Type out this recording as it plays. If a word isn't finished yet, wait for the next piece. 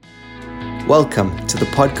Welcome to the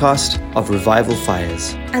podcast of Revival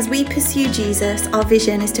Fires. As we pursue Jesus, our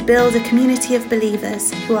vision is to build a community of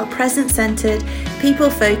believers who are present-centered,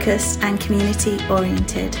 people-focused, and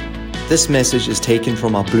community-oriented. This message is taken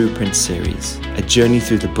from our Blueprint series, a journey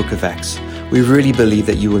through the book of Acts. We really believe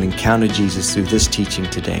that you will encounter Jesus through this teaching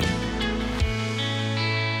today.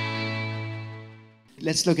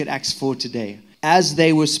 Let's look at Acts 4 today. As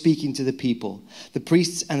they were speaking to the people, the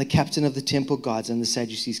priests and the captain of the temple guards and the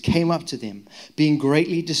Sadducees came up to them, being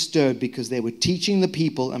greatly disturbed because they were teaching the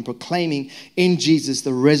people and proclaiming in Jesus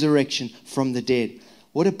the resurrection from the dead.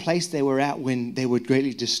 What a place they were at when they were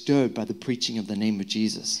greatly disturbed by the preaching of the name of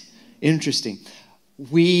Jesus. Interesting.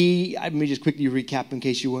 Let me just quickly recap in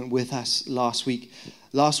case you weren't with us last week.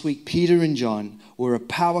 Last week, Peter and John were a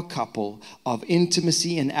power couple of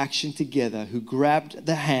intimacy and action together who grabbed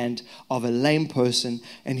the hand of a lame person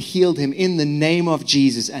and healed him in the name of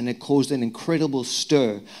Jesus, and it caused an incredible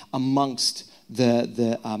stir amongst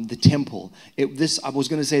the temple. I was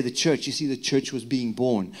going to say the church. You see, the church was being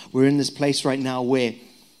born. We're in this place right now where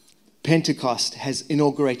Pentecost has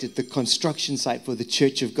inaugurated the construction site for the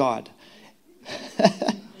Church of God.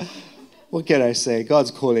 What can I say?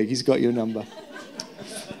 God's calling. He's got your number.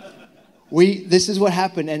 This is what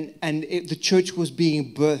happened, and the church was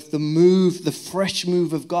being birthed. The fresh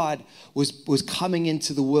move of God was coming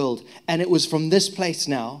into the world. And it was from this place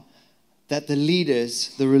now that the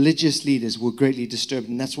religious leaders were greatly disturbed.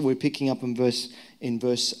 And that's what we're picking up in verse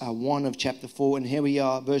 1 of chapter 4. And here we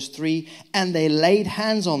are, verse 3. And they laid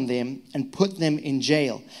hands on them and put them in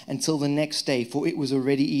jail until the next day, for it was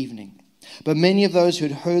already evening. But many of those who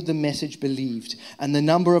had heard the message believed, and the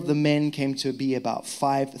number of the men came to be about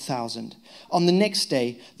 5,000. On the next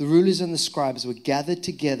day, the rulers and the scribes were gathered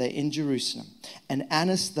together in Jerusalem. And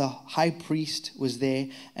Annas the high priest was there,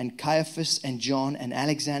 and Caiaphas and John and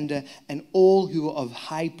Alexander, and all who were of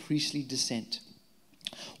high priestly descent.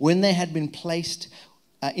 When they had been placed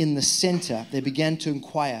in the center, they began to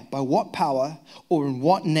inquire, by what power or in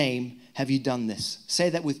what name have you done this?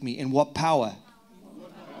 Say that with me. In what power?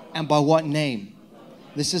 And by what name?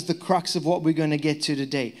 This is the crux of what we're going to get to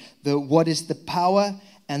today. What is the power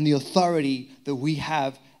and the authority that we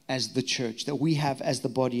have as the church, that we have as the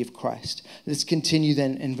body of Christ. Let's continue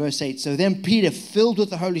then in verse 8. So then Peter, filled with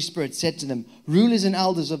the Holy Spirit, said to them, rulers and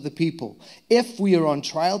elders of the people, if we are on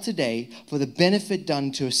trial today for the benefit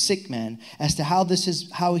done to a sick man, as to how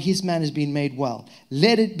his man has been made well,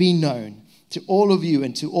 let it be known to all of you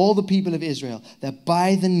and to all the people of Israel, that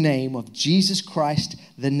by the name of Jesus Christ,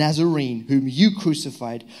 the Nazarene, whom you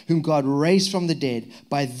crucified, whom God raised from the dead,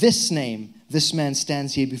 by this name, this man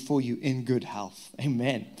stands here before you in good health.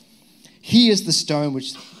 Amen. He is the stone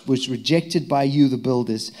which was rejected by you, the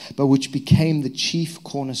builders, but which became the chief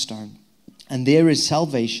cornerstone. And there is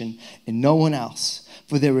salvation in no one else,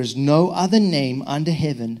 for there is no other name under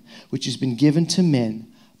heaven which has been given to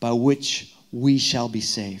men by which we shall be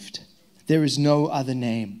saved. There is no other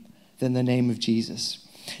name than the name of Jesus.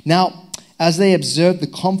 Now, as they observe the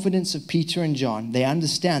confidence of Peter and John, they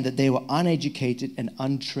understand that they were uneducated and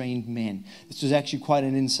untrained men. This was actually quite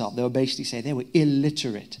an insult. They were basically saying they were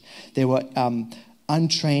illiterate. They were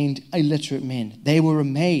untrained, illiterate men. They were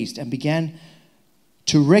amazed and began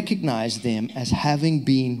to recognize them as having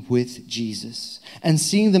been with Jesus. And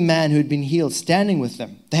seeing the man who had been healed standing with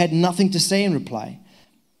them, they had nothing to say in reply.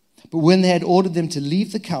 But when they had ordered them to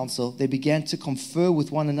leave the council, they began to confer with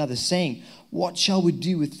one another, saying, what shall we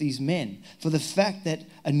do with these men? For the fact that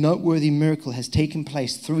a noteworthy miracle has taken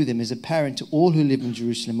place through them is apparent to all who live in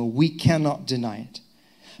Jerusalem, and we cannot deny it.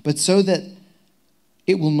 But so that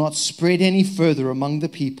it will not spread any further among the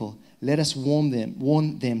people, let us warn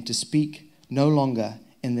them to speak no longer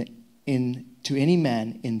to any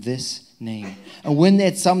man in this name. And when they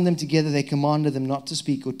had summoned them together, they commanded them not to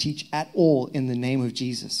speak or teach at all in the name of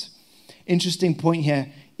Jesus. Interesting point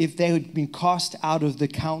here. If they had been cast out of the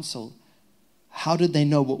council, how did they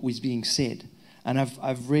know what was being said? And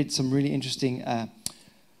I've read some really interesting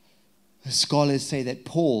scholars say that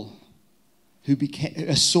Saul,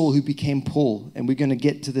 who became Paul, and we're going to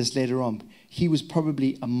get to this later on, he was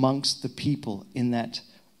probably amongst the people in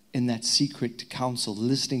that secret council,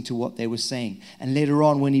 listening to what they were saying. And later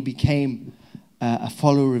on, when he became a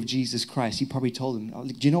follower of Jesus Christ, he probably told them,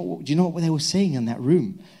 do you know what they were saying in that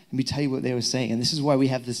room? Let me tell you what they were saying. And this is why we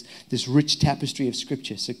have this rich tapestry of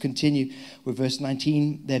scripture. So continue with verse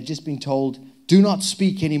 19. They've just been told, do not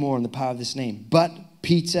speak anymore in the power of this name. But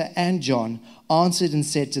Peter and John answered and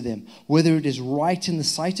said to them, whether it is right in the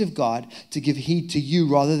sight of God to give heed to you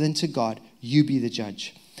rather than to God, you be the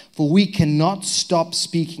judge. For we cannot stop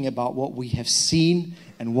speaking about what we have seen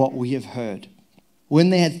and what we have heard. When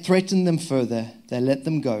they had threatened them further, they let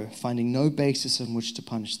them go, finding no basis on which to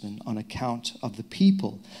punish them on account of the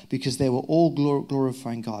people, because they were all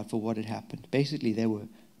glorifying God for what had happened. Basically, they were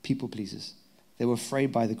people pleasers. They were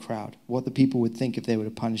afraid by the crowd, what the people would think if they were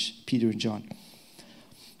to punish Peter and John.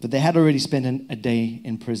 But they had already spent a day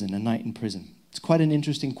in prison, a night in prison. It's quite an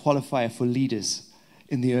interesting qualifier for leaders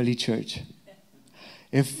in the early church.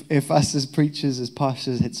 If us as preachers, as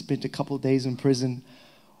pastors, had spent a couple of days in prison,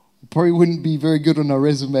 probably wouldn't be very good on our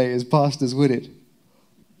resume as pastors, would it?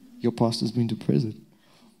 Your pastor's been to prison.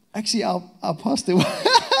 Actually, our pastor...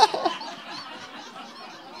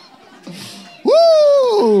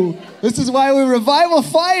 Woo! This is why we're revival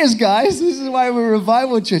fires, guys. This is why we're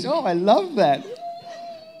revival church. Oh, I love that.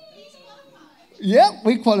 Yep,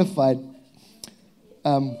 we qualified.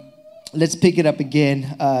 Let's pick it up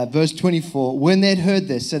again. Verse 24. When they'd heard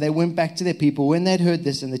this, so they went back to their people. When they'd heard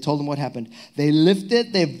this and they told them what happened, they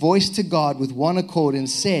lifted their voice to God with one accord and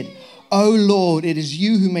said, O Lord, it is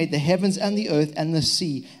you who made the heavens and the earth and the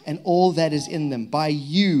sea and all that is in them. By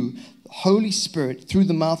you, Holy Spirit, through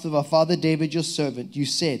the mouth of our father David, your servant, you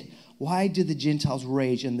said, why did the Gentiles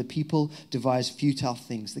rage and the people devise futile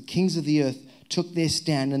things? The kings of the earth took their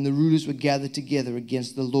stand, and the rulers were gathered together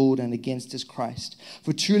against the Lord and against his Christ.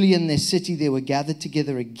 For truly in their city they were gathered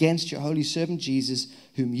together against your holy servant Jesus,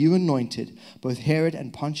 whom you anointed, both Herod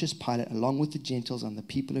and Pontius Pilate, along with the Gentiles and the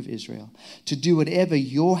people of Israel, to do whatever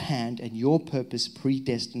your hand and your purpose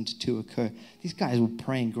predestined to occur. These guys were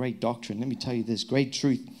praying great doctrine. Let me tell you this, great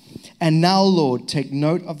truth. And now, Lord, take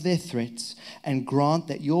note of their threats and grant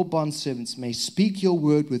that your bondservants may speak your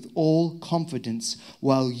word with all confidence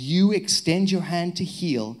while you extend your hand to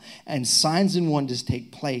heal and signs and wonders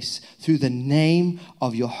take place through the name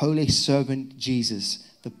of your holy servant Jesus.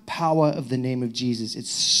 The power of the name of Jesus.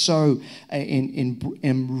 It's so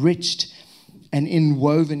enriched and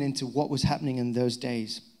inwoven into what was happening in those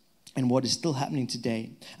days and what is still happening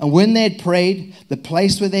today. And when they had prayed, the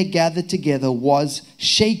place where they gathered together was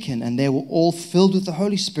shaken, and they were all filled with the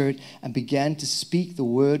Holy Spirit and began to speak the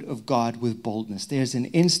word of God with boldness. There's an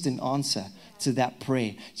instant answer to that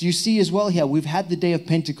prayer. Do you see as well here, we've had the day of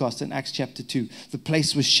Pentecost in Acts chapter 2. The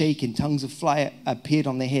place was shaken, tongues of fire appeared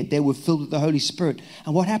on their head. They were filled with the Holy Spirit.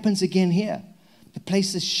 And what happens again here? The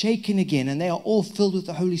place is shaken again, and they are all filled with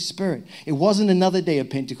the Holy Spirit. It wasn't another day of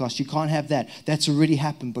Pentecost. You can't have that. That's already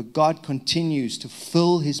happened. But God continues to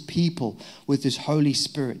fill his people with his Holy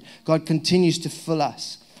Spirit. God continues to fill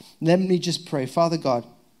us. Let me just pray. Father God,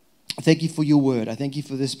 I thank you for your word. I thank you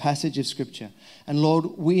for this passage of scripture. And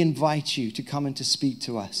Lord, we invite you to come and to speak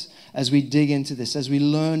to us as we dig into this, as we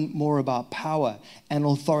learn more about power and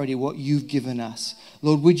authority, what you've given us.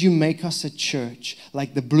 Lord, would you make us a church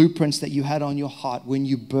like the blueprints that you had on your heart when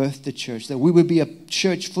you birthed the church, that we would be a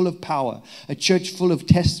church full of power, a church full of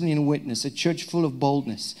testimony and witness, a church full of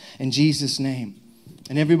boldness. In Jesus' name.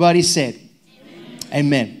 And everybody said,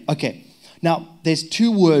 Amen. Okay. Now, there's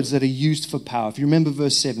two words that are used for power. If you remember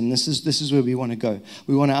verse 7, this is where we want to go.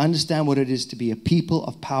 We want to understand what it is to be a people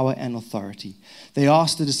of power and authority. They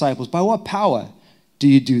asked the disciples, by what power do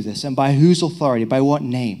you do this? And by whose authority? By what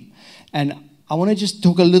name? And I want to just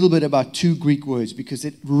talk a little bit about two Greek words because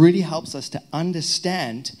it really helps us to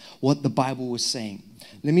understand what the Bible was saying.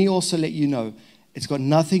 Let me also let you know, it's got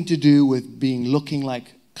nothing to do with looking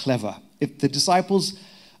like clever. If the disciples...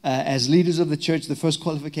 as leaders of the church, the first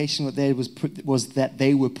qualification was that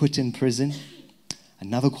they were put in prison.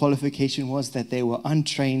 Another qualification was that they were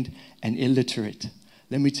untrained and illiterate.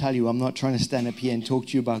 Let me tell you, I'm not trying to stand up here and talk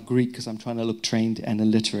to you about Greek because I'm trying to look trained and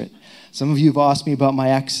illiterate. Some of you have asked me about my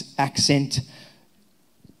accent.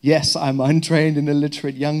 Yes, I'm untrained and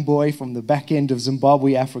illiterate young boy from the back end of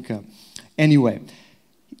Zimbabwe, Africa. Anyway,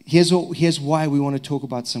 here's why we want to talk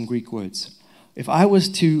about some Greek words. If I was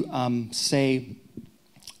to say...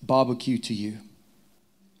 barbecue to you.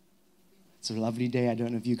 It's a lovely day. I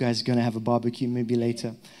don't know if you guys are going to have a barbecue maybe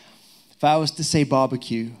later. If I was to say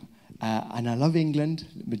barbecue, and I love England,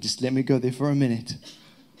 but just let me go there for a minute.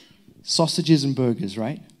 Sausages and burgers,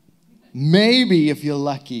 right? Maybe, if you're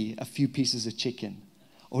lucky, a few pieces of chicken.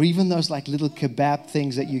 Or even those like little kebab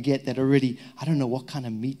things that you get that are really, I don't know what kind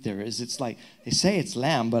of meat there is. It's like, they say it's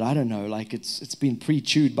lamb, but I don't know. Like it's been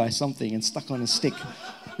pre-chewed by something and stuck on a stick,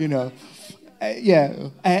 you know.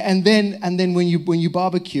 And then when you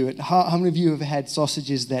barbecue it, how many of you have had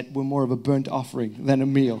sausages that were more of a burnt offering than a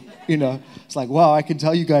meal? You know, it's like, wow, I can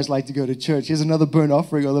tell you guys like to go to church. Here's another burnt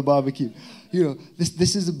offering on the barbecue. You know,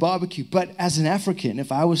 this is a barbecue. But as an African,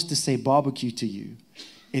 if I was to say barbecue to you,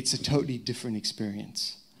 it's a totally different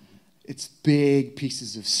experience. It's big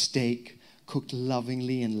pieces of steak cooked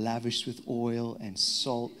lovingly and lavished with oil and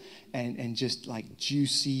salt and just like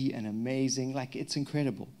juicy and amazing. Like, it's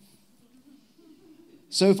incredible.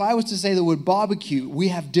 So if I was to say the word barbecue, we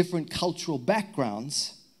have different cultural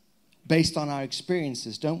backgrounds based on our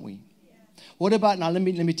experiences, don't we? What about, now let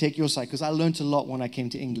me take your side, because I learned a lot when I came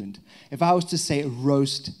to England. If I was to say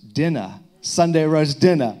roast dinner, Sunday roast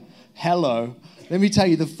dinner, hello. Let me tell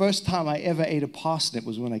you, the first time I ever ate a parsnip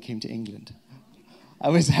was when I came to England. I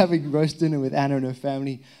was having roast dinner with Anna and her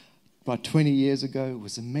family about 20 years ago. It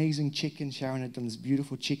was amazing chicken. Sharon had done this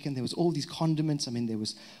beautiful chicken. There was all these condiments. I mean, there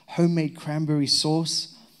was homemade cranberry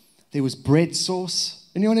sauce. There was bread sauce.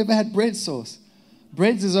 Anyone ever had bread sauce?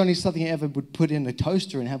 Bread is only something you ever would put in a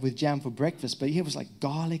toaster and have with jam for breakfast. But here was like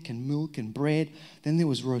garlic and milk and bread. Then there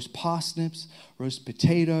was roast parsnips, roast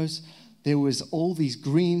potatoes. There was all these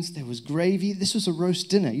greens. There was gravy. This was a roast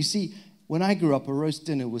dinner. You see, when I grew up, a roast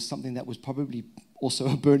dinner was something that was probably also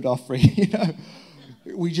a burnt offering, you know.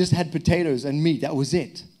 We just had potatoes and meat. That was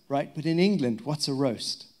it, right? But in England, what's a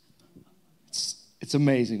roast? It's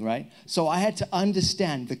amazing, right? So I had to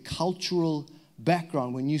understand the cultural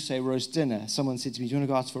background. When you say roast dinner, someone said to me, do you want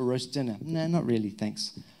to go out for a roast dinner? No, not really,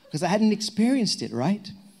 thanks. Because I hadn't experienced it,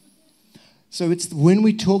 right? So it's when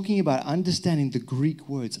we're talking about understanding the Greek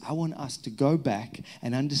words, I want us to go back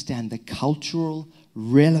and understand the cultural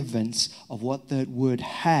relevance of what that word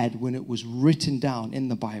had when it was written down in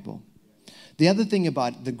the Bible. The other thing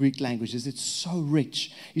about the Greek language is it's so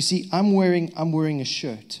rich. You see, I'm wearing a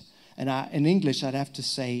shirt. And in English, I'd have to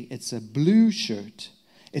say it's a blue shirt.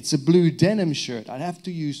 It's a blue denim shirt. I'd have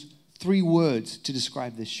to use 3 words to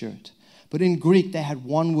describe this shirt. But in Greek, they had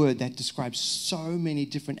one word that describes so many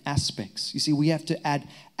different aspects. You see, we have to add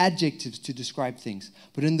adjectives to describe things.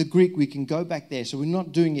 But in the Greek, we can go back there. So we're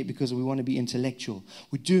not doing it because we want to be intellectual.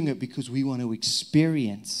 We're doing it because we want to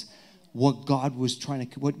experience what God was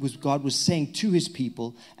God was saying to his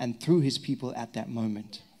people and through his people at that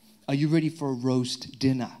moment. Are you ready for a roast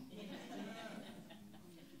dinner?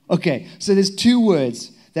 Okay, so there's 2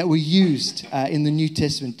 words that were used in the New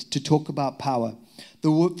Testament to talk about power.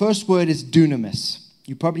 The first word is dunamis.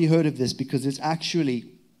 You probably heard of this because it's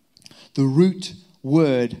actually the root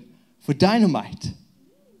word for dynamite.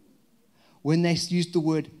 When they used the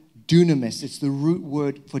word dunamis, it's the root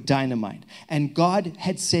word for dynamite. And God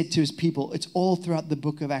had said to his people, it's all throughout the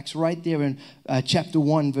book of Acts, right there in chapter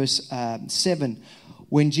 1, verse 7,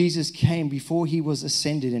 when Jesus came before he was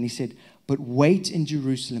ascended, and he said, but wait in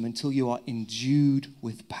Jerusalem until you are endued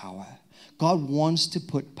with power. God wants to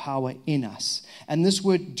put power in us. And this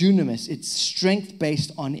word dunamis, it's strength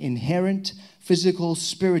based on inherent, physical,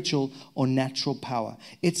 spiritual, or natural power.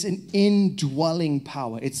 It's an indwelling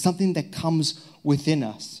power. It's something that comes within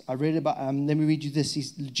us. I read about, let me read you this.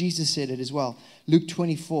 Jesus said it as well. Luke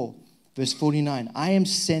 24, verse 49. I am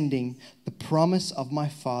sending the promise of my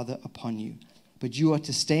Father upon you, but you are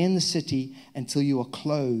to stay in the city until you are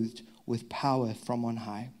clothed with power from on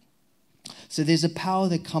high. So there's a power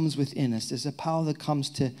that comes within us. There's a power that comes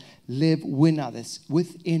to live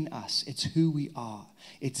within us. It's who we are.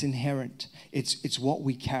 It's inherent. It's what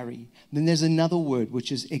we carry. Then there's another word,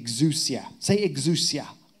 which is exousia. Say exousia.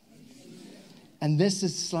 And this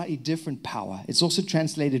is slightly different power. It's also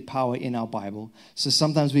translated power in our Bible. So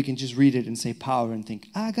sometimes we can just read it and say power and think,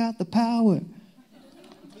 I got the power.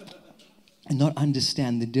 And not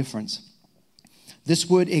understand the difference. This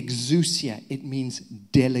word exousia, it means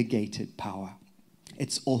delegated power.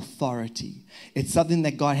 It's authority. It's something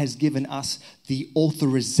that God has given us the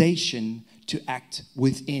authorization to act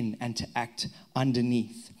within and to act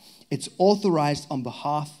underneath. It's authorized on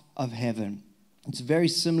behalf of heaven. It's very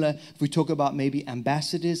similar if we talk about maybe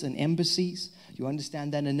ambassadors and embassies. You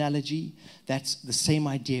understand that analogy? That's the same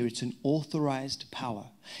idea. It's an authorized power.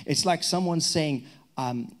 It's like someone saying,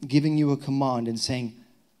 giving you a command and saying,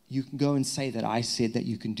 you can go and say that I said that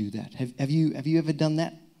you can do that. Have you ever done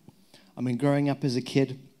that? I mean, growing up as a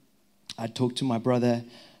kid, I'd talk to my brother,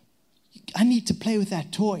 I need to play with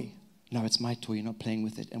that toy. No, it's my toy, you're not playing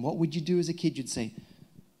with it. And what would you do as a kid? You'd say,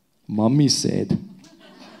 Mommy said.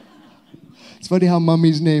 It's funny how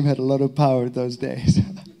Mummy's name had a lot of power in those days.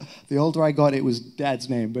 The older I got, it was Dad's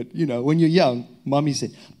name. But, you know, when you're young, Mommy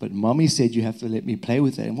said. But Mommy said you have to let me play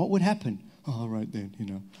with it. And what would happen? Oh, all right then, you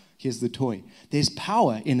know. Here's the toy. There's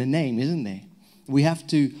power in a name, isn't there? We have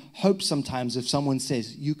to hope sometimes if someone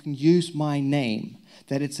says, you can use my name,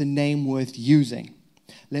 that it's a name worth using.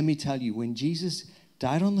 Let me tell you, when Jesus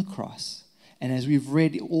died on the cross, and as we've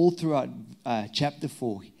read all throughout chapter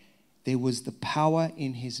 4, there was the power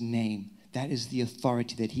in his name. That is the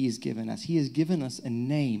authority that he has given us. He has given us a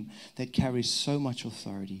name that carries so much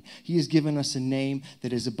authority. He has given us a name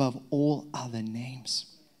that is above all other names.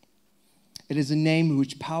 It is a name in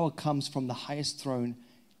which power comes from the highest throne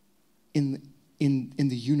in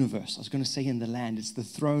the universe. I was going to say in the land. It's the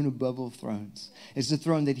throne above all thrones. It's the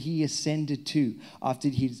throne that he ascended to after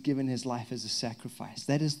he's given his life as a sacrifice.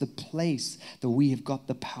 That is the place that we have got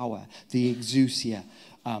the power, the exousia,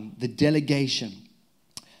 the delegation.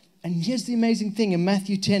 And here's the amazing thing. In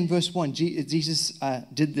Matthew 10, verse 1, Jesus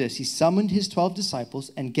did this. He summoned his 12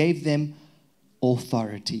 disciples and gave them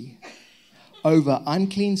authority over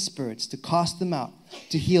unclean spirits to cast them out,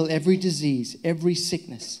 to heal every disease, every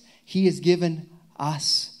sickness. He has given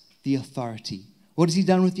us the authority. What has he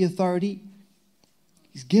done with the authority?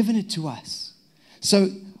 He's given it to us.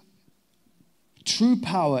 So true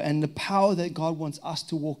power and the power that God wants us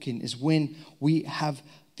to walk in is when we have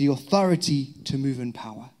the authority to move in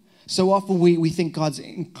power. So often we think God's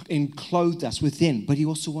enclosed us within, but he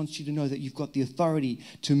also wants you to know that you've got the authority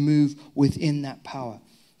to move within that power.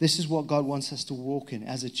 This is what God wants us to walk in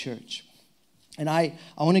as a church. And I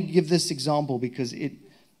want to give this example because it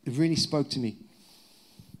really spoke to me.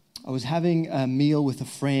 I was having a meal with a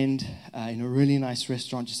friend in a really nice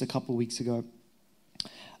restaurant just a couple of weeks ago.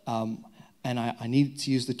 And I needed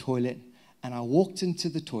to use the toilet. And I walked into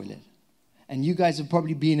the toilet. And you guys have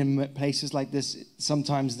probably been in places like this.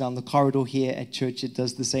 Sometimes down the corridor here at church, it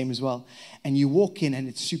does the same as well. And you walk in and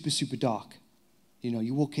it's super, super dark. You know,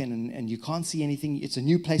 you walk in and you can't see anything. It's a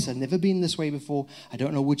new place. I've never been this way before. I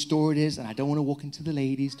don't know which door it is. And I don't want to walk into the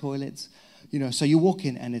ladies' toilets. You know, so you walk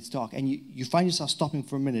in and it's dark. And you find yourself stopping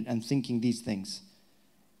for a minute and thinking these things.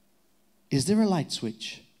 Is there a light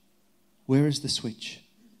switch? Where is the switch?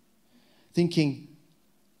 Thinking,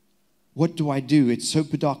 what do I do? It's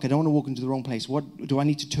super dark. I don't want to walk into the wrong place. What do I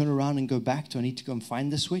need to turn around and go back? Do I need to go and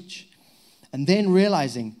find the switch? And then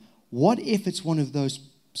realizing, what if it's one of those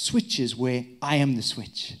switches where I am the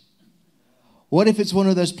switch? What if it's one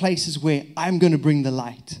of those places where I'm going to bring the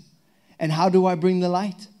light? And how do I bring the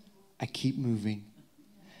light? I keep moving.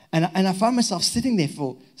 And I found myself standing there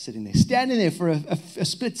for a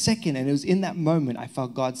split second. And it was in that moment I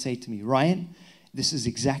felt God say to me, Ryan, this is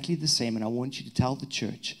exactly the same. And I want you to tell the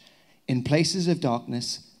church, in places of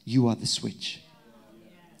darkness, you are the switch.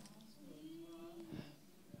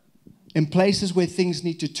 In places where things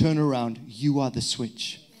need to turn around, you are the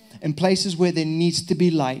switch. In places where there needs to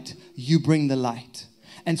be light, you bring the light.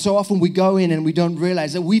 And so often we go in and we don't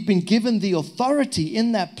realize that we've been given the authority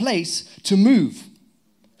in that place to move.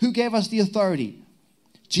 Who gave us the authority?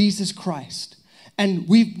 Jesus Christ. And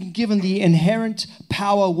we've been given the inherent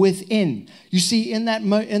power within. You see, in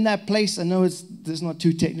that place, I know it's not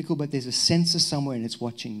too technical, but there's a sensor somewhere and it's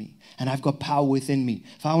watching me. And I've got power within me.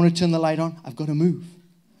 If I want to turn the light on, I've got to move.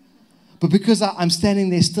 But because I'm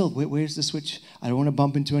standing there still, where's the switch? I don't want to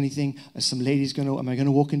bump into anything. Am I going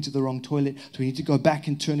to walk into the wrong toilet? Do we need to go back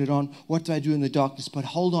and turn it on? What do I do in the darkness? But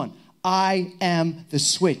hold on. I am the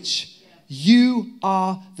switch. You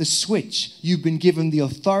are the switch. You've been given the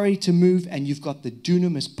authority to move, and you've got the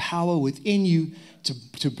dunamis power within you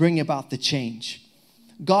to bring about the change.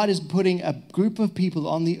 God is putting a group of people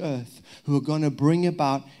on the earth who are going to bring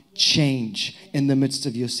about change in the midst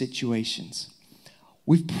of your situations.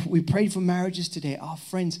 We prayed for marriages today. Our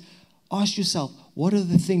friends, ask yourself, what are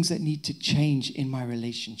the things that need to change in my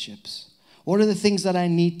relationships? What are the things that I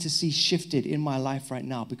need to see shifted in my life right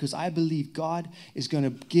now? Because I believe God is going to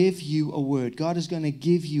give you a word. God is going to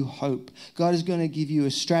give you hope. God is going to give you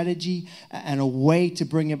a strategy and a way to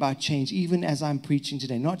bring about change, even as I'm preaching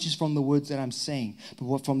today. Not just from the words that I'm saying, but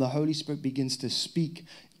what from the Holy Spirit begins to speak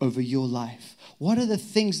over your life. What are the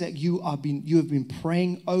things that you have been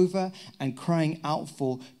praying over and crying out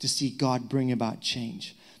for to see God bring about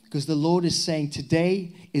change? Because the Lord is saying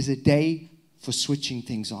today is a day for switching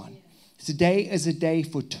things on. Today is a day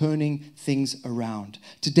for turning things around.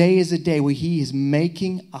 Today is a day where He is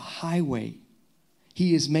making a highway.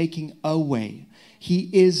 He is making a way. He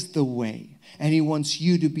is the way. And He wants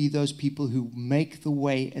you to be those people who make the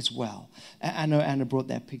way as well. I know Anna brought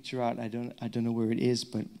that picture out. I don't know where it is,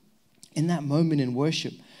 but in that moment in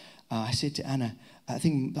worship, I said to Anna, I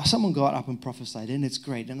think someone got up and prophesied, and it's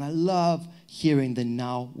great. And I love hearing the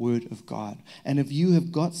now word of God. And if you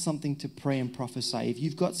have got something to pray and prophesy, if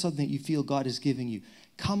you've got something that you feel God is giving you,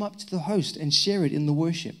 come up to the host and share it in the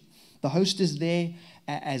worship. The host is there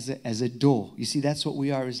as a door. You see, that's what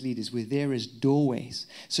we are as leaders. We're there as doorways.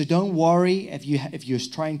 So don't worry if you're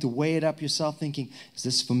trying to weigh it up yourself, thinking, is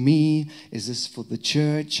this for me? Is this for the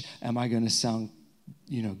church? Am I going to sound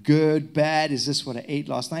good, bad? Is this what I ate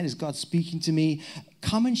last night? Is God speaking to me?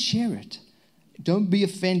 Come and share it. Don't be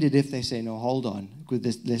offended if they say, no, hold on.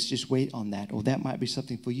 Let's just wait on that. Or that might be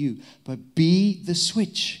something for you. But be the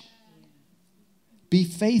switch. Be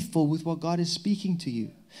faithful with what God is speaking to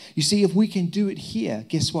you. You see, if we can do it here,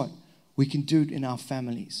 guess what? We can do it in our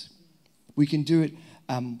families. We can do it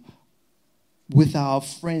with our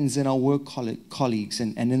friends and our work colleagues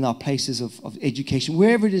and in our places of education,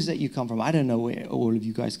 wherever it is that you come from. I don't know where all of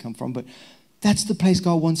you guys come from, but that's the place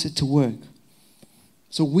God wants it to work.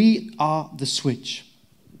 So we are the switch.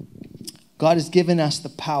 God has given us the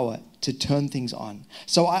power to turn things on.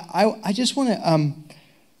 So I just want to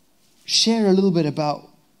share a little bit about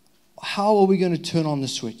how are we going to turn on the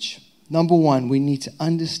switch. Number one, we need to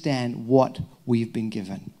understand what we've been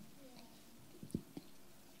given.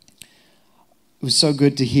 It was so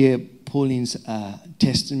good to hear Pauline's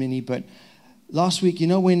testimony, but last week, you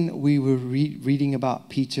know, when we were reading about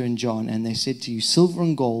Peter and John, and they said to you, silver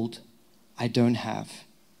and gold I don't have,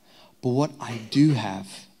 but what I do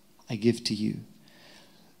have, I give to you.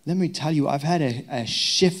 Let me tell you, I've had a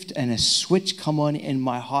shift and a switch come on in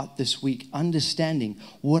my heart this week, understanding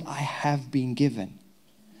what I have been given.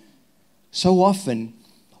 So often,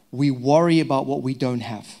 we worry about what we don't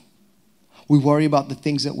have. We worry about the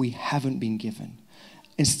things that we haven't been given,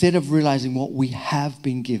 instead of realizing what we have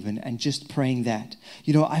been given and just praying that.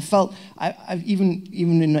 You know, I felt, I've even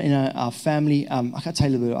in our family, I can tell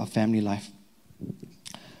you a little bit about our family life.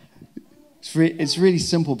 It's really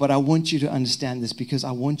simple, but I want you to understand this because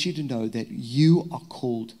I want you to know that you are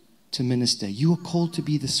called to minister. You are called to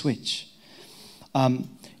be the switch. In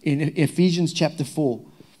Ephesians chapter 4,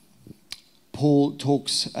 Paul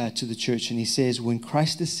talks to the church and he says, when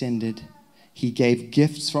Christ ascended, he gave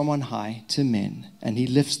gifts from on high to men, and he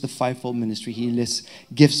lifts the fivefold ministry. He lists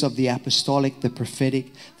gifts of the apostolic, the prophetic,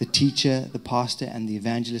 the teacher, the pastor, and the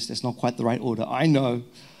evangelist. That's not quite the right order, I know.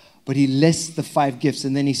 But he lists the 5 gifts,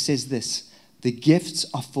 and then he says this: the gifts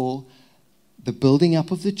are for the building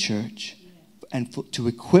up of the church and to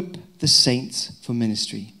equip the saints for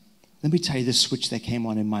ministry. Let me tell you the switch that came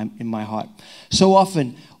on in my heart. So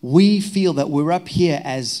often, we feel that we're up here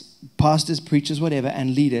as pastors, preachers, whatever,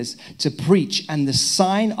 and leaders to preach, and the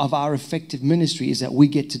sign of our effective ministry is that we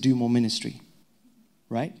get to do more ministry,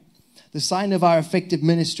 right? The sign of our effective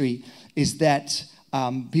ministry is that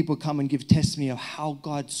people come and give testimony of how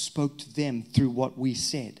God spoke to them through what we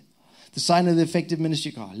said. The sign of the effective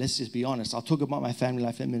ministry, let's just be honest. I'll talk about my family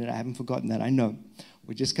life in a minute. I haven't forgotten that, I know.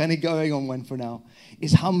 We're just kind of going on one for now.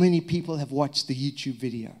 Is how many people have watched the YouTube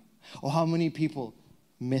video, or how many people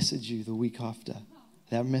message you the week after.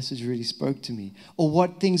 That message really spoke to me. Or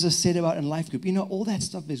what things are said about in life group. You know, all that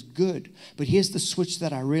stuff is good. But here's the switch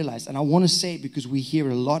that I realized. And I want to say it because we hear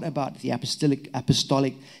a lot about the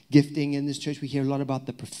apostolic gifting in this church. We hear a lot about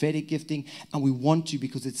the prophetic gifting. And we want to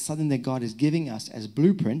because it's something that God is giving us as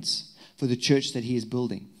blueprints for the church that he is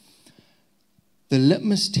building. The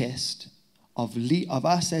litmus test of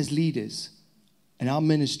us as leaders in our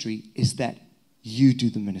ministry is that you do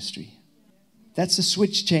the ministry. That's a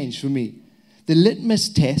switch change for me. The litmus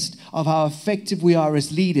test of how effective we are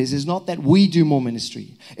as leaders is not that we do more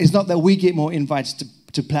ministry. It's not that we get more invites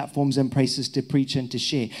to platforms and places to preach and to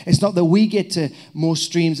share. It's not that we get to more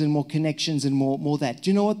streams and more connections and more that.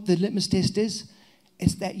 Do you know what the litmus test is?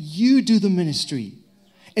 It's that you do the ministry.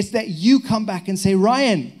 It's that you come back and say,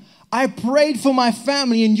 Ryan, I prayed for my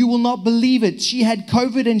family and you will not believe it. She had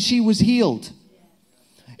COVID and she was healed.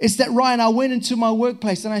 It's that, Ryan, I went into my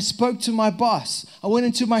workplace and I spoke to my boss. I went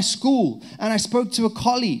into my school and I spoke to a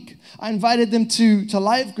colleague. I invited them to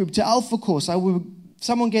Life Group, to Alpha Course.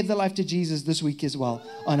 Someone gave their life to Jesus this week as well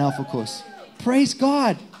on Alpha Course. Praise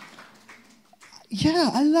God. Yeah,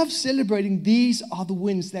 I love celebrating. These are the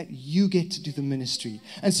wins that you get to do the ministry.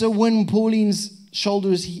 And so when Pauline's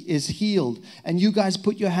shoulder is healed and you guys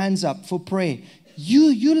put your hands up for prayer,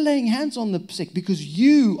 you're laying hands on the sick because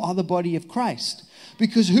you are the body of Christ.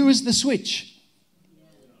 Because who is the switch?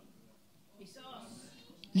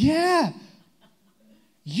 Yeah.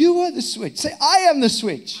 You are the switch. Say, I am the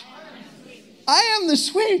switch. I am the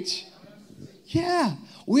switch. Yeah.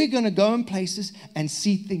 We're going to go in places and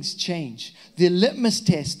see things change. The litmus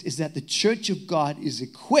test is that the church of God is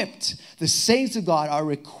equipped. The saints of God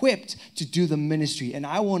are equipped to do the ministry. And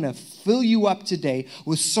I want to fill you up today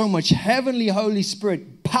with so much heavenly Holy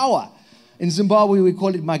Spirit power. In Zimbabwe, we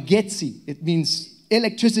call it magetsi. It means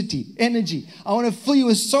electricity, energy. I want to fill you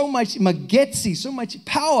with so much magetsi, so much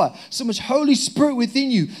power, so much Holy Spirit within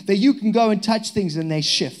you that you can go and touch things and they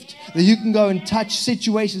shift. That you can go and touch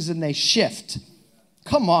situations and they shift.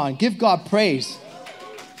 Come on, give God praise.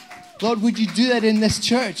 Lord, would you do that in this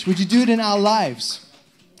church? Would you do it in our lives?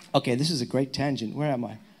 Okay, this is a great tangent. Where am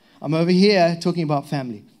I? I'm over here talking about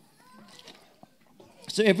family.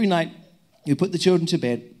 So every night, you put the children to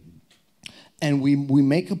bed, and we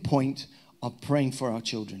make a point of praying for our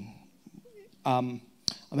children. I'm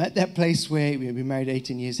at that place where we've been married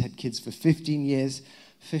 18 years, had kids for 15 years.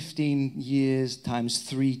 15 years times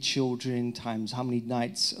 3 children times how many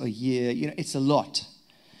nights a year. It's a lot.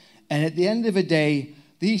 And at the end of the day,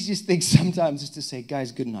 the easiest thing sometimes is to say,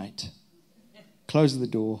 guys, good night. Close the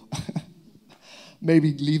door.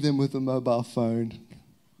 Maybe leave them with a mobile phone.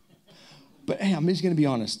 But hey, I'm just going to be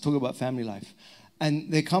honest, talk about family life.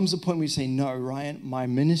 And there comes a point where you say, no, Ryan, my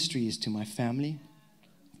ministry is to my family.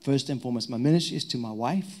 First and foremost, my ministry is to my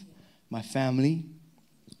wife, my family,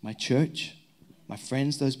 my church, my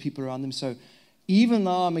friends, those people around them. So even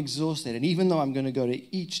though I'm exhausted, and even though I'm going to go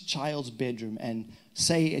to each child's bedroom and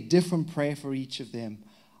say a different prayer for each of them,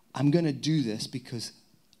 I'm going to do this because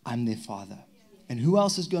I'm their father. And who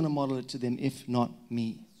else is going to model it to them if not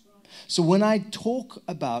me? So when I talk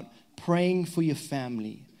about praying for your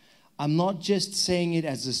family, I'm not just saying it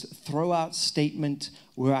as this throw-out statement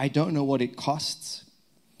where I don't know what it costs,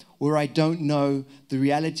 where I don't know the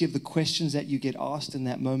reality of the questions that you get asked in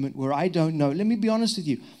that moment, where I don't know. Let me be honest with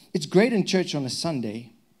you. It's great in church on a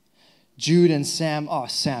Sunday. Jude and Sam. Oh,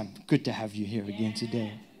 Sam, good to have you here again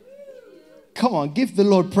today. Come on, give the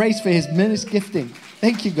Lord praise for his ministry gifting.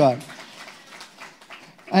 Thank you, God.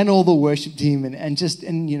 And all the worship team,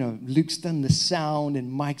 and Luke's done the sound, and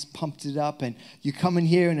Mike's pumped it up, and you come in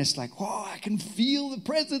here, and it's like, whoa, I can feel the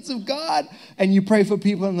presence of God, and you pray for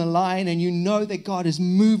people on the line, and you know that God is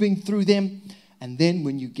moving through them, and then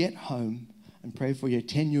when you get home and pray for your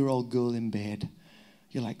 10-year-old girl in bed,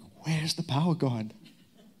 you're like, where's the power, God?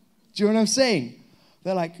 Do you know what I'm saying?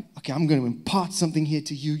 They're like, okay, I'm going to impart something here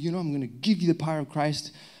to you. I'm going to give you the power of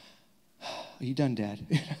Christ. Are you done, Dad?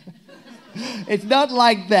 It's not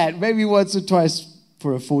like that. Maybe once or twice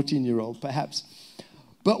for a 14-year-old, perhaps.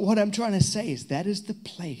 But what I'm trying to say is that is the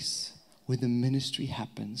place where the ministry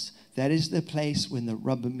happens. That is the place when the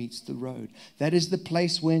rubber meets the road. That is the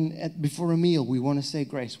place when, before a meal, we want to say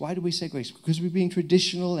grace. Why do we say grace? Because we're being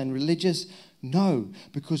traditional and religious? No,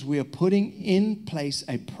 because we are putting in place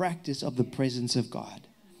a practice of the presence of God.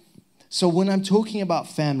 So when I'm talking about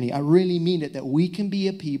family, I really mean it, that we can be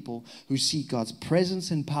a people who see God's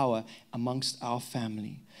presence and power amongst our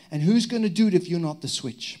family. And who's going to do it if you're not the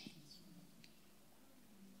switch?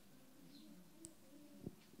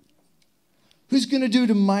 Who's going to do it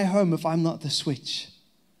in my home if I'm not the switch?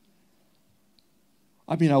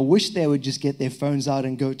 I mean, I wish they would just get their phones out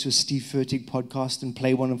and go to a Steve Furtick podcast and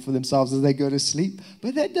play one for themselves as they go to sleep.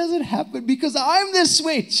 But that doesn't happen because I'm the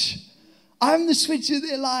switch. I'm the switch in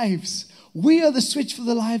their lives. We are the switch for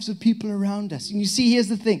the lives of people around us. And you see, here's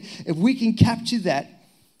the thing. If we can capture that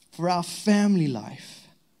for our family life,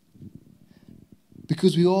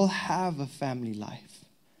 because we all have a family life.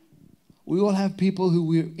 We all have people who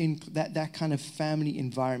we're in that kind of family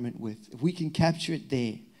environment with. If we can capture it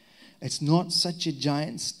there, it's not such a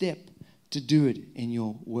giant step to do it in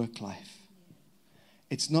your work life.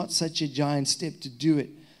 It's not such a giant step to do it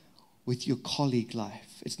with your colleague life.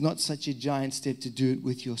 It's not such a giant step to do it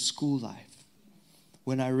with your school life.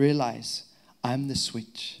 When I realize I'm the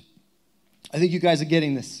switch. I think you guys are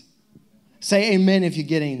getting this. Say amen if you're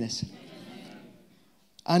getting this.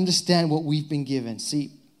 Understand what we've been given.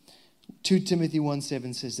 See, 2 Timothy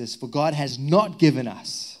 1:7 says this, for God has not given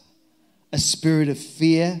us a spirit of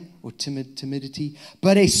fear or timidity,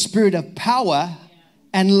 but a spirit of power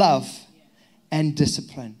and love and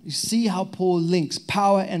discipline. You see how Paul links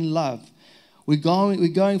power and love. We're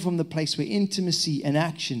going from the place where intimacy and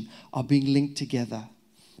action are being linked together.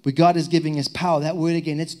 Where God is giving us power. That word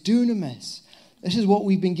again, it's dunamis. This is what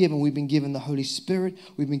we've been given. We've been given the Holy Spirit.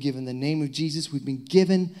 We've been given the name of Jesus. We've been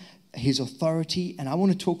given his authority. And I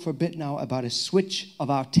want to talk for a bit now about a switch of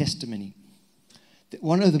our testimony.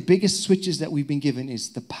 One of the biggest switches that we've been given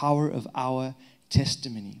is the power of our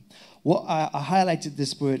testimony. Well, I highlighted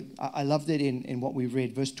this word. I loved it in what we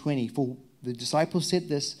read, verse 20. For the disciples said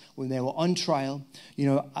this when they were on trial.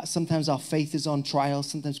 Sometimes our faith is on trial.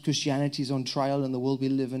 Sometimes Christianity is on trial in the world we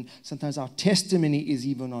live in. Sometimes our testimony is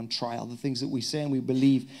even on trial, the things that we say and we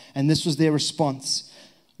believe. And this was their response.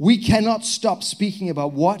 We cannot stop speaking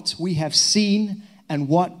about what we have seen and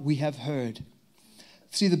what we have heard.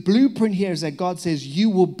 See, the blueprint here is that God says, you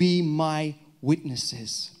will be my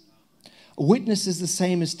witnesses. A witness is the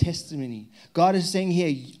same as testimony. God is saying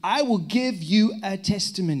here, I will give you a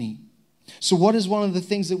testimony. So what is one of the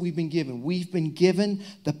things that we've been given? We've been given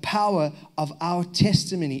the power of our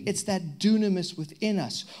testimony. It's that dunamis within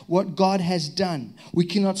us, what God has done. We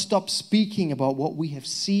cannot stop speaking about what we have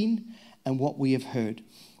seen and what we have heard.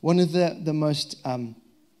 One of the most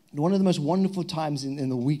wonderful times in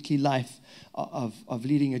the weekly life of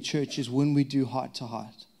leading a church is when we do heart to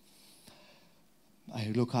heart. I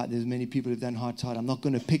look out, there's many people who've done heart to heart. I'm not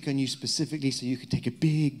going to pick on you specifically, so you can take a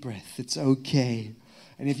big breath. It's okay.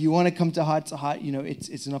 And if you want to come to Heart,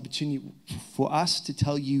 it's an opportunity for us to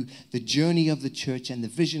tell you the journey of the church and the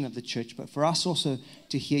vision of the church, but for us also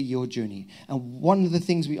to hear your journey. And one of the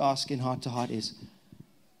things we ask in Heart to Heart is,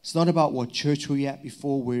 it's not about what church were you at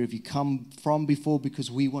before, where have you come from before,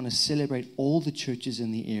 because we want to celebrate all the churches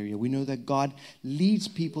in the area. We know that God leads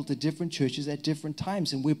people to different churches at different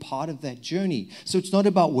times, and we're part of that journey. So it's not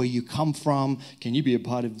about where you come from. Can you be a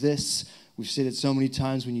part of this? We've said it so many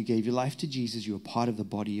times, when you gave your life to Jesus, you were part of the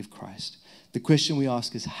body of Christ. The question we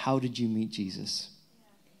ask is, how did you meet Jesus?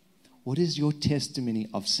 What is your testimony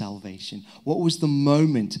of salvation? What was the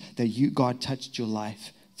moment that God touched your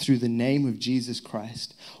life through the name of Jesus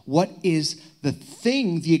Christ? What is the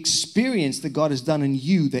thing, the experience that God has done in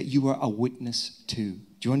you that you are a witness to?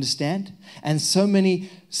 Do you understand? And so many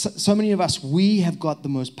of us, we have got the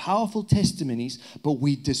most powerful testimonies, but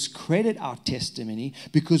we discredit our testimony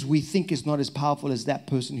because we think it's not as powerful as that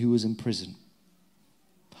person who was in prison.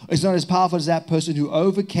 It's not as powerful as that person who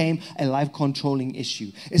overcame a life-controlling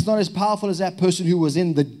issue. It's not as powerful as that person who was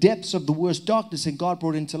in the depths of the worst darkness and God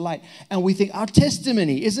brought into light. And we think our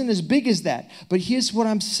testimony isn't as big as that. But here's what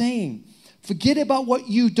I'm saying. Forget about what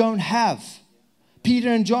you don't have. Peter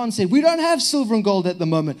and John said, we don't have silver and gold at the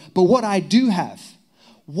moment, but what I do have.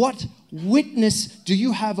 What witness do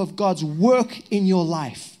you have of God's work in your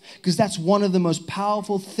life? Because that's one of the most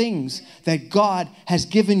powerful things that God has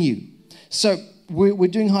given you. So we're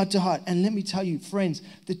doing Heart to Heart. And let me tell you, friends,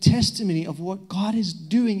 the testimony of what God is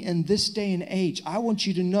doing in this day and age, I want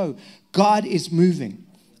you to know God is moving.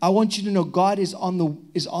 I want you to know God is on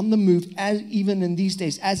the move, as even in these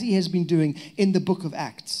days, as he has been doing in the book of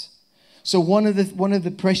Acts. So one of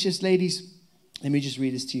the precious ladies, let me just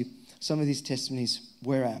read this to you. Some of these testimonies.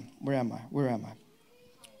 Where am I?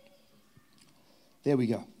 There we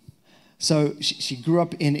go. So she grew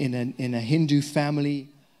up in a Hindu family.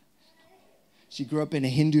 She grew up in a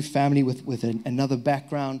Hindu family with another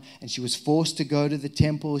background, and she was forced to go to the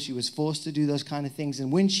temple. She was forced to do those kind of things.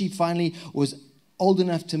 And when she finally was old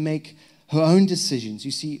enough to make her own decisions,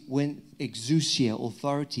 you see, when exousia,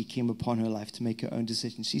 authority, came upon her life to make her own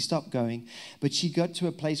decisions, she stopped going. But she got to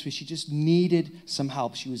a place where she just needed some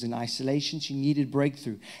help. She was in isolation. She needed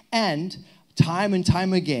breakthrough. And time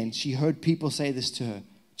again, she heard people say this to her: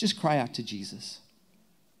 just cry out to Jesus.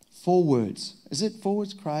 4 words. Is it 4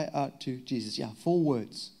 words? Cry out to Jesus. Yeah, 4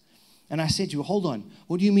 words. And I said to her, hold on.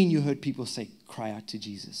 What do you mean you heard people say, cry out to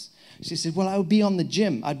Jesus? She said, well, I would be on the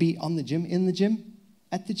gym. I'd be on the gym, in the gym,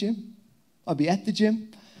 at the gym. I'd be at the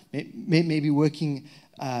gym, maybe working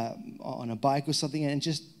on a bike or something, and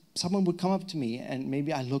just someone would come up to me, and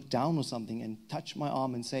maybe I look down or something and touch my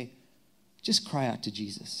arm and say, just cry out to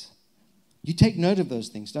Jesus. You take note of those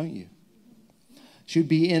things, don't you? She would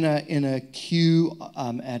be in a queue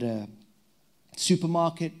at a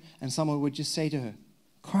supermarket, and someone would just say to her,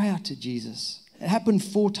 cry out to Jesus. It happened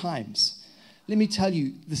 4 times. Let me tell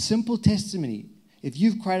you, the simple testimony, if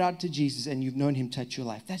you've cried out to Jesus and you've known him touch your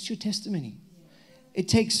life, that's your testimony. It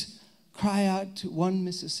takes cry out to 1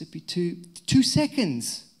 Mississippi, 2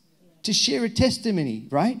 seconds to share a testimony,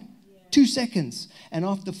 right? 2 seconds. And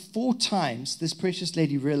after 4 times, this precious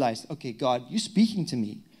lady realized, okay, God, you're speaking to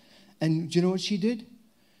me. And do you know what she did?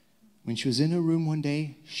 When she was in her room one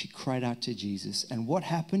day, she cried out to Jesus. And what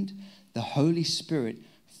happened? The Holy Spirit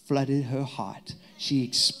flooded her heart. She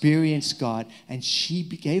experienced God, and she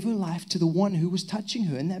gave her life to the one who was touching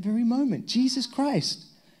her in that very moment, Jesus Christ.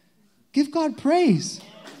 Give God praise.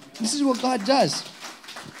 This is what God does.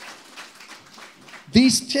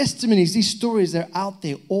 These testimonies, these stories, they're out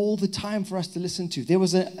there all the time for us to listen to. There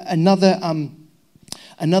was another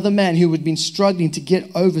man who had been struggling to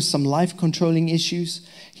get over some life-controlling issues.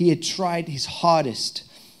 He had tried his hardest.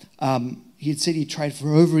 He had said he tried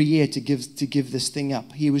for over a year to give this thing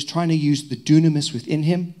up. He was trying to use the dunamis within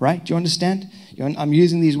him, right? Do you understand? I'm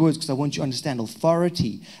using these words because I want you to understand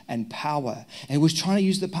authority and power. And he was trying to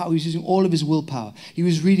use the power. He was using all of his willpower. He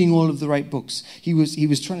was reading all of the right books. He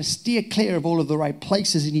was trying to steer clear of all of the right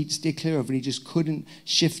places he needed to steer clear of, and he just couldn't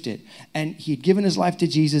shift it. And he had given his life to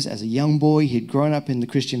Jesus as a young boy. He had grown up in the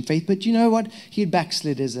Christian faith. But you know what? He had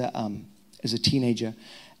backslid as a teenager.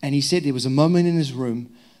 And he said there was a moment in his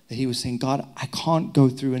room that he was saying, God, I can't go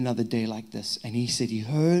through another day like this. And he said he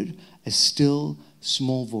heard a still,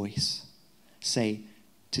 small voice say,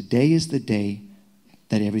 today is the day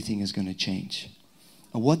that everything is going to change.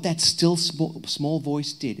 And what that still small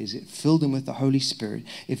voice did is it filled him with the Holy Spirit.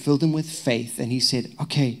 It filled him with faith. And he said,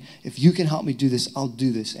 okay, if you can help me do this, I'll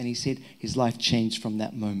do this. And he said his life changed from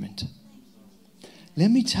that moment.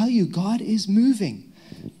 Let me tell you, God is moving.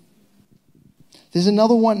 There's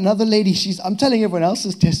another lady, I'm telling everyone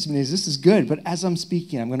else's testimonies. This is good. But as I'm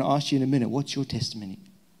speaking, I'm going to ask you in a minute, what's your testimony?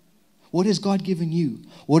 What has God given you?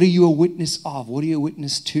 What are you a witness of? What are you a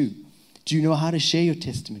witness to? Do you know how to share your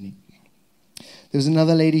testimony? There was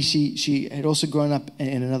another lady, she had also grown up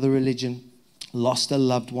in another religion, lost a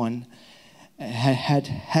loved one,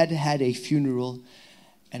 had a funeral,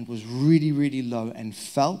 and was really, really low, and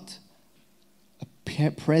felt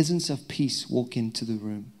a presence of peace walk into the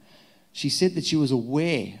room. She said that she was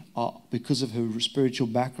aware, because of her spiritual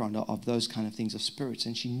background, of those kind of things, of spirits,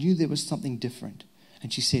 and she knew there was something different.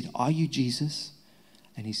 And she said, "Are you Jesus?"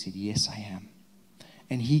 And he said, "Yes, I am."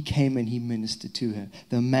 And he came and he ministered to her.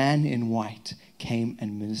 The man in white came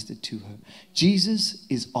and ministered to her. Jesus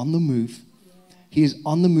is on the move. He is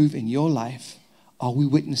on the move in your life. Are we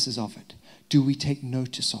witnesses of it? Do we take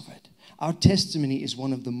notice of it? Our testimony is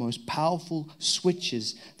one of the most powerful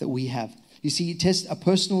switches that we have. You see, a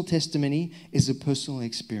personal testimony is a personal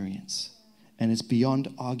experience, and it's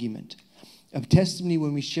beyond argument. A testimony,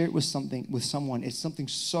 when we share it with someone, it's something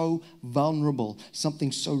so vulnerable,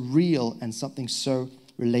 something so real, and something so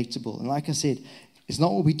relatable. And like I said, it's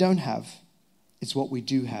not what we don't have, it's what we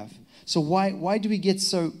do have. So why do we get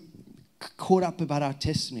so caught up about our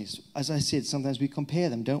testimonies? As I said, sometimes we compare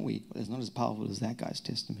them, don't we? Well, it's not as powerful as that guy's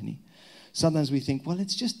testimony. Sometimes we think, well,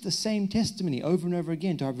 it's just the same testimony over and over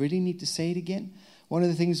again. Do I really need to say it again? One of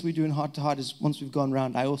the things we do in Heart to Heart is, once we've gone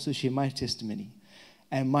around, I also share my testimony.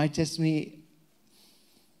 And my testimony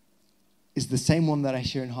is the same one that I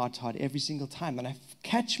share in Heart to Heart every single time. And I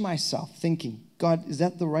catch myself thinking, God, is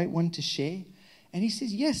that the right one to share? And he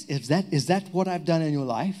says, yes. Is that what I've done in your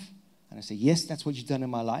life? And I say, yes, that's what you've done in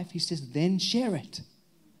my life. He says, then share it.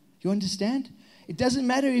 You understand? It doesn't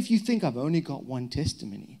matter if you think I've only got one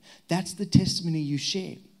testimony. That's the testimony you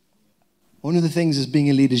share. One of the things as being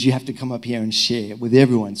a leader is you have to come up here and share with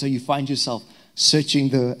everyone. So you find yourself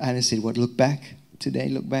searching Anna said, look back today,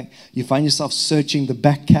 look back. You find yourself searching the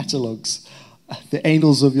back catalogs, the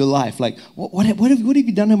angels of your life. Like, what have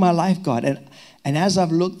you done in my life, God? And as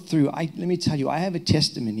I've looked through, let me tell you, I have a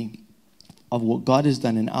testimony of what God has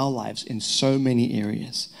done in our lives in so many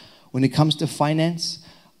areas. When it comes to finance,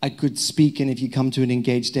 I could speak, and if you come to an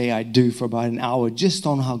Engaged Day, I do for about an hour, just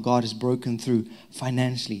on how God has broken through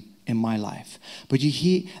financially in my life. But you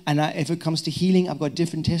hear, if it comes to healing, I've got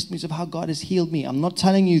different testimonies of how God has healed me. I'm not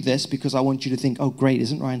telling you this because I want you to think, oh great,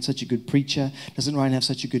 isn't Ryan such a good preacher? Doesn't Ryan have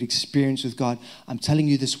such a good experience with God? I'm telling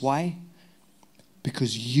you this, why?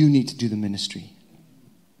 Because you need to do the ministry.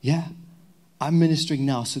 Yeah. I'm ministering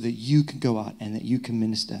now so that you can go out and that you can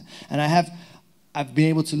minister. And I've been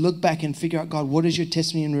able to look back and figure out, God, what is your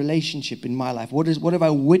testimony in relationship in my life? What have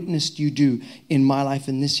I witnessed you do in my life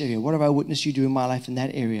in this area? What have I witnessed you do in my life in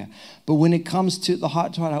that area? But when it comes to the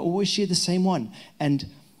Heart to Heart, I always share the same one. And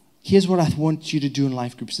here's what I want you to do in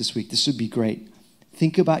life groups this week. This would be great.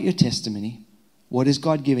 Think about your testimony. What has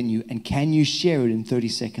God given you? And can you share it in 30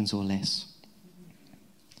 seconds or less?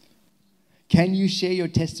 Can you share your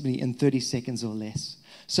testimony in 30 seconds or less?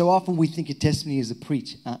 So often we think a testimony is a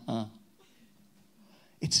preach.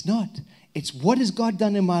 It's not. It's what has God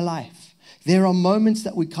done in my life. There are moments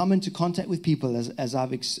that we come into contact with people, as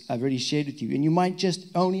I've already shared with you, and you might just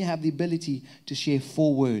only have the ability to share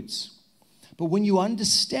 4 words. But when you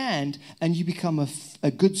understand and you become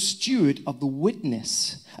a good steward of the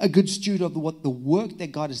witness, a good steward of the work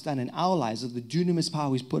that God has done in our lives, of the dunamis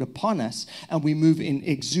power He's put upon us, and we move in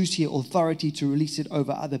exousia authority to release it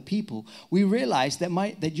over other people, we realize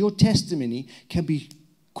that your testimony can be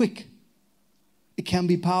quick. It can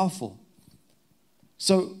be powerful.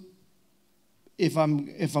 So if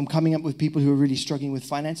I'm coming up with people who are really struggling with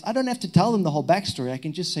finance, I don't have to tell them the whole backstory. I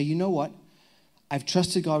can just say, you know what? I've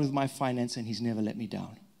trusted God with my finance and He's never let me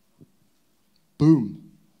down.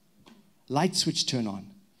 Boom. Light switch turn on.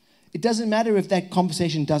 It doesn't matter if that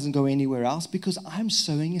conversation doesn't go anywhere else because I'm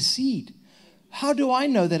sowing a seed. How do I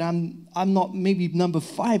know that I'm not maybe number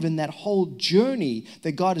 5 in that whole journey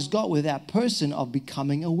that God has got with that person of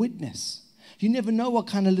becoming a witness? You never know what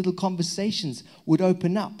kind of little conversations would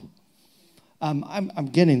open up. I'm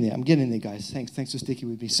getting there. I'm getting there, guys. Thanks for sticking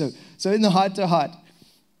with me. So in the Heart to Heart,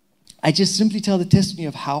 I just simply tell the testimony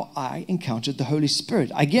of how I encountered the Holy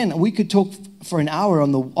Spirit. Again, we could talk for an hour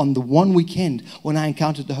on the one weekend when I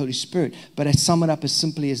encountered the Holy Spirit, but I sum it up as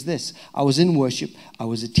simply as this. I was in worship. I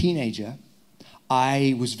was a teenager.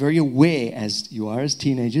 I was very aware, as you are as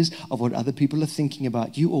teenagers, of what other people are thinking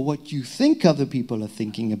about you or what you think other people are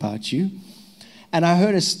thinking about you. And I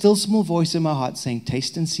heard a still small voice in my heart saying,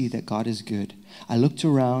 taste and see that God is good. I looked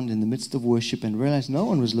around in the midst of worship and realized no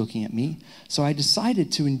one was looking at me. So I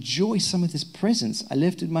decided to enjoy some of His presence. I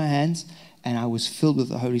lifted my hands and I was filled with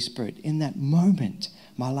the Holy Spirit. In that moment,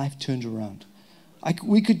 my life turned around.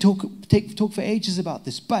 We could talk for ages about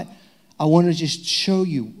this, but I want to just show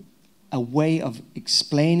you a way of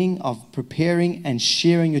explaining, of preparing and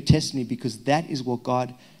sharing your testimony, because that is what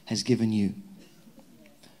God has given you.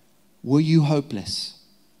 Were you hopeless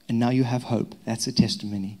and now you have hope? That's a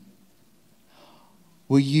testimony.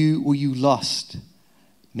 Were you lost,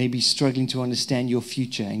 maybe struggling to understand your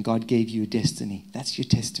future, and God gave you a destiny? That's your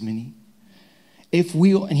testimony.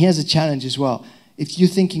 And here's a challenge as well. If you're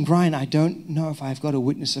thinking, Ryan, I don't know if I've got a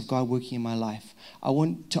witness of God working in my life, I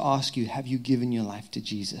want to ask you, have you given your life to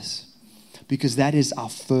Jesus? Because that is our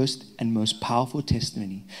first and most powerful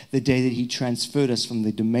testimony, the day that he transferred us from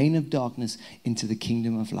the domain of darkness into the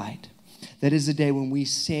kingdom of light. That is the day when we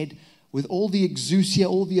said, with all the exousia,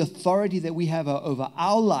 all the authority that we have over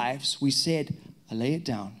our lives, we said, I lay it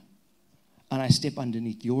down and I step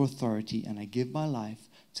underneath your authority and I give my life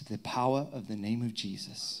to the power of the name of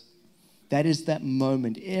Jesus. That is that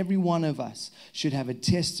moment. Every one of us should have a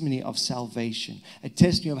testimony of salvation, a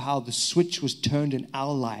testimony of how the switch was turned in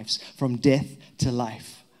our lives from death to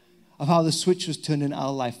life, of how the switch was turned in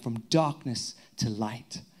our life from darkness to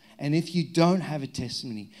light. And if you don't have a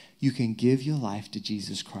testimony, you can give your life to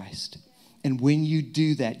Jesus Christ. And when you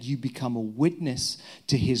do that, you become a witness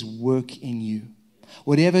to his work in you.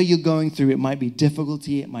 Whatever you're going through, it might be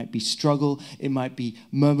difficulty, it might be struggle, it might be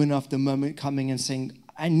moment after moment coming and saying,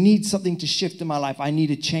 I need something to shift in my life. I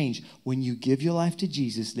need a change. When you give your life to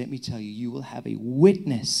Jesus, let me tell you, you will have a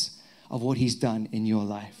witness of what he's done in your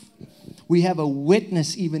life. We have a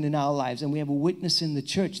witness even in our lives, and we have a witness in the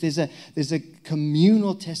church. There's a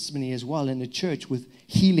communal testimony as well in the church with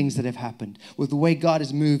healings that have happened, with the way God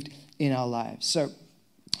has moved in our lives. So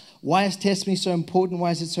why is testimony so important?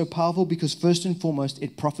 Why is it so powerful? Because first and foremost,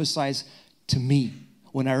 it prophesies to me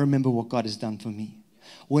when I remember what God has done for me.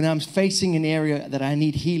 When I'm facing an area that I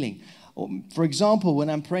need healing. For example, when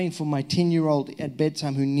I'm praying for my 10-year-old at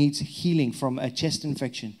bedtime who needs healing from a chest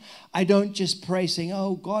infection, I don't just pray saying,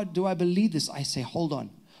 oh, God, do I believe this? I say, hold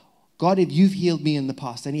on. God, if you've healed me in the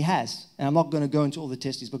past, and he has, and I'm not going to go into all the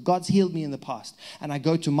testimonies, but God's healed me in the past. And I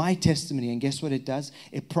go to my testimony, and guess what it does?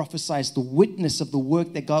 It prophesies the witness of the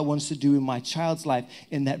work that God wants to do in my child's life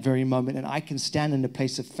in that very moment. And I can stand in a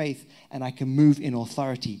place of faith, and I can move in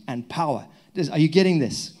authority and power. Are you getting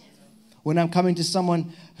this? When I'm coming to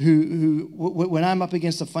someone when I'm up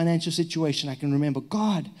against a financial situation, I can remember,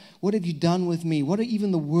 God, what have you done with me? What are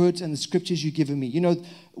even the words and the scriptures you've given me? You know,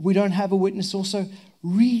 we don't have a witness also.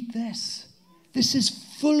 Read this. This is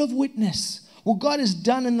full of witness. What God has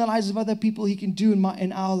done in the lives of other people, he can do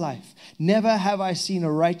in our life. Never have I seen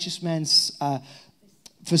a righteous man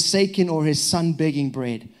forsaken or his son begging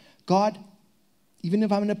bread. God, even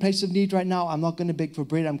if I'm in a place of need right now, I'm not going to beg for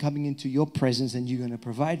bread. I'm coming into your presence and you're going to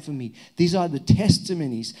provide for me. These are the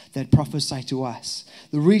testimonies that prophesy to us.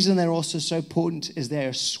 The reason they're also so important is they're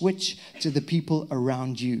a switch to the people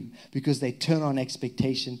around you because they turn on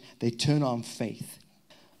expectation. They turn on faith.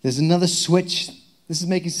 There's another switch. This is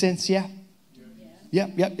making sense, yeah?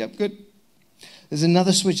 Yep, good. There's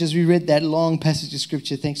another switch as we read that long passage of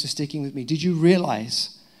scripture. Thanks for sticking with me. Did you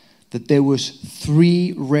realize that there was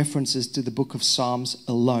 3 references to the book of Psalms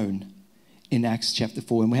alone in Acts chapter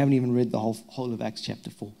 4? And we haven't even read the whole of Acts chapter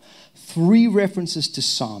 4. 3 references to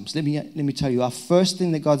Psalms. Let me tell you, our first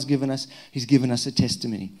thing that God's given us, he's given us a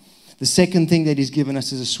testimony. The second thing that he's given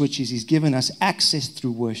us as a switch is he's given us access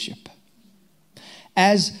through worship.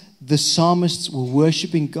 As the psalmists were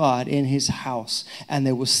worshiping God in his house and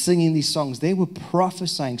they were singing these songs, they were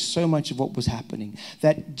prophesying so much of what was happening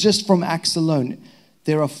that just from Acts alone,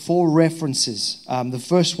 there are 4 references. The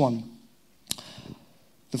first one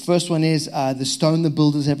is the stone the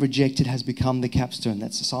builders have rejected has become the capstone.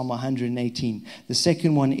 That's Psalm 118. The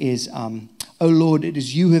second one is, O Lord, it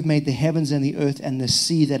is you who have made the heavens and the earth and the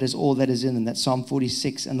sea, that is all that is in them. That's Psalm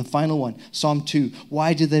 46. And the final one, Psalm 2.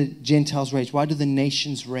 Why do the Gentiles rage? Why do the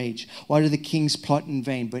nations rage? Why do the kings plot in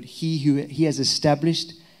vain? But he has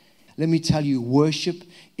established. Let me tell you, worship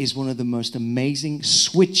is one of the most amazing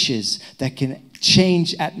switches that can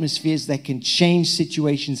change atmospheres, that can change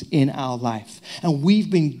situations in our life. And we've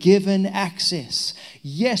been given access.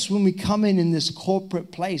 Yes, when we come in this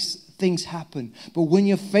corporate place, things happen. But when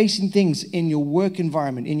you're facing things in your work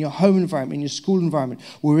environment, in your home environment, in your school environment,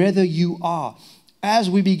 wherever you are, as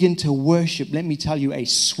we begin to worship, let me tell you, a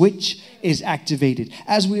switch is activated.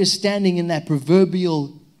 As we are standing in that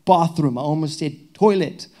proverbial bathroom, I almost said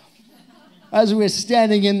toilet, As we're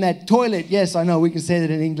standing in that toilet, yes, I know we can say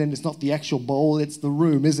that in England, it's not the actual bowl, it's the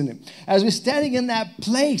room, isn't it? As we're standing in that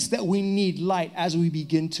place that we need light, as we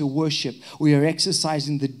begin to worship, we are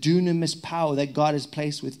exercising the dunamis power that God has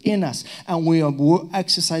placed within us, and we are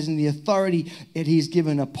exercising the authority that He's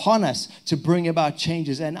given upon us to bring about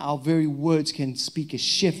changes, and our very words can speak a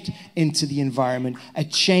shift into the environment, a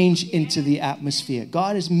change into the atmosphere.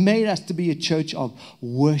 God has made us to be a church of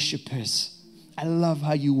worshipers. I love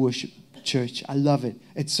how you worship, church. I love it.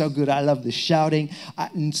 It's so good. I love the shouting.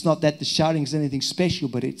 It's not that the shouting is anything special,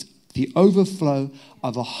 but it's the overflow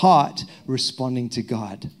of a heart responding to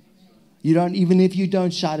God. You don't, even if you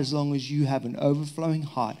don't shout, as long as you have an overflowing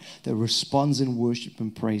heart that responds in worship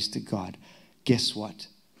and praise to God, guess what?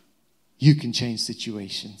 You can change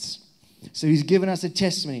situations. So He's given us a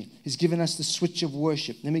testimony. He's given us the switch of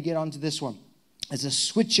worship. Let me get on to this one. It's a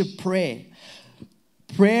switch of prayer.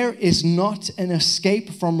 Prayer is not an escape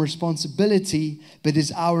from responsibility, but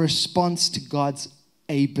is our response to God's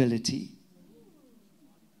ability.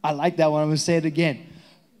 I like that one. I'm going to say it again.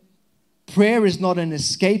 Prayer is not an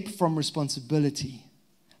escape from responsibility,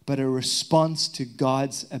 but a response to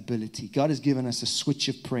God's ability. God has given us a switch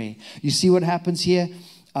of prayer. You see what happens here?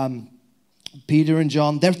 Peter and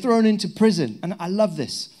John, they're thrown into prison. And I love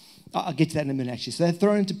this. I'll get to that in a minute, actually. So they're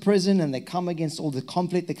thrown into prison, and they come against all the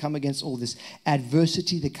conflict. They come against all this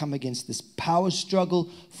adversity. They come against this power struggle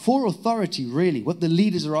for authority, really. What the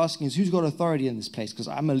leaders are asking is, who's got authority in this place? Because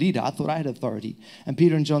I'm a leader. I thought I had authority. And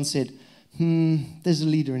Peter and John said, there's a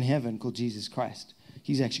leader in heaven called Jesus Christ.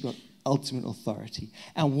 He's actually got ultimate authority.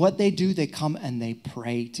 And what they do, they come and they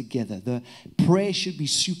pray together. The prayer should be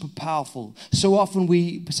super powerful. So often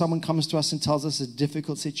someone comes to us and tells us a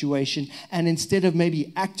difficult situation, and instead of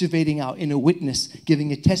maybe activating our inner witness,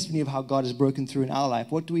 giving a testimony of how God has broken through in our life,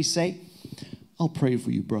 what do we say? I'll pray for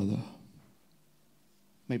you, brother.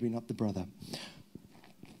 Maybe not the brother.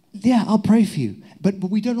 Yeah, I'll pray for you. But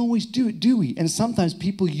we don't always do it, do we? And sometimes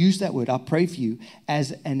people use that word, I'll pray for you,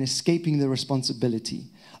 as an escaping the responsibility.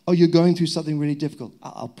 Oh, you're going through something really difficult.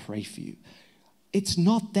 I'll pray for you. It's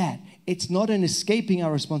not that. It's not an escaping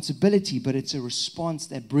our responsibility, but it's a response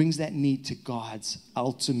that brings that need to God's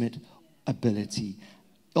ultimate ability,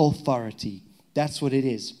 authority. That's what it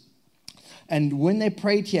is. And when they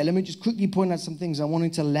prayed here, let me just quickly point out some things. I'm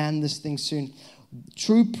wanting to land this thing soon.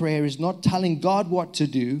 True prayer is not telling God what to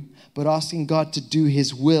do, but asking God to do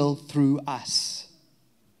His will through us.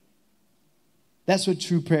 That's what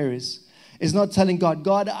true prayer is. It's not telling God,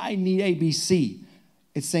 God, I need ABC.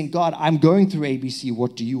 It's saying, God, I'm going through ABC.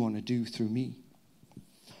 What do you want to do through me?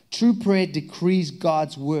 True prayer decrees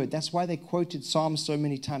God's word. That's why they quoted Psalms so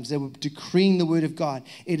many times. They were decreeing the word of God.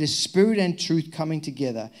 It is spirit and truth coming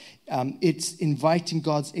together. It's inviting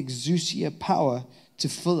God's exousia power to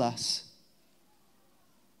fill us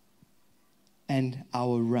and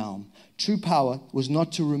our realm. True power was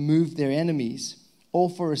not to remove their enemies or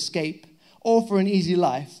for escape or for an easy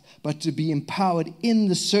life, but to be empowered in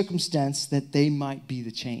the circumstance that they might be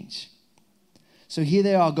the change. So here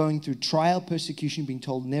they are going through trial, persecution, being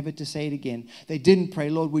told never to say it again. They didn't pray,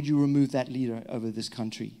 Lord, would you remove that leader over this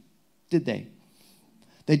country? Did they?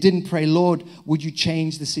 They didn't pray, Lord, would you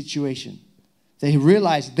change the situation? They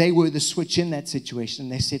realized they were the switch in that situation.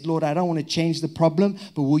 They said, Lord, I don't want to change the problem,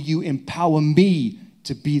 but will you empower me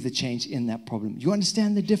to be the change in that problem? You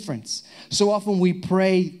understand the difference? So often we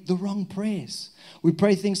pray the wrong prayers. We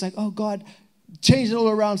pray things like, oh, God, change it all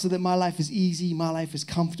around so that my life is easy, my life is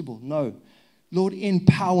comfortable. No. Lord,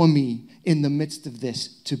 empower me in the midst of this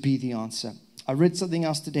to be the answer. I read something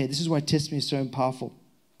else today. This is why testimony is so powerful.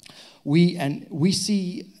 We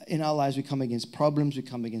see in our lives, we come against problems, we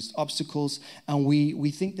come against obstacles, and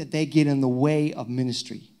we think that they get in the way of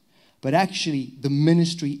ministry. But actually, the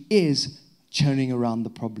ministry is turning around the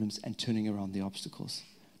problems and turning around the obstacles.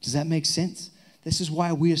 Does that make sense? This is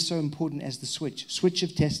why we are so important as the switch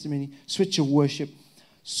of testimony, switch of worship,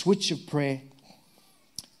 switch of prayer.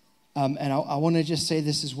 And I want to just say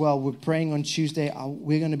this as well. We're praying on Tuesday.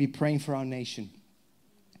 We're going to be praying for our nation.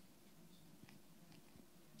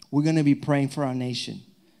 We're going to be praying for our nation.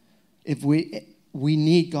 If we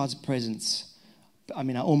need God's presence. I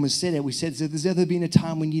mean, I almost said it. We said, so there's ever been a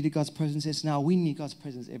time we needed God's presence? Yes, now we need God's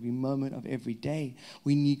presence every moment of every day.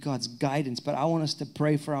 We need God's guidance. But I want us to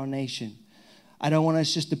pray for our nation. I don't want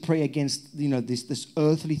us just to pray against, this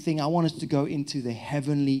earthly thing. I want us to go into the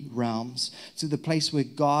heavenly realms, to the place where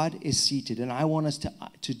God is seated. And I want us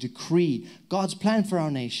to decree God's plan for our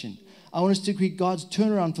nation. I want us to decree God's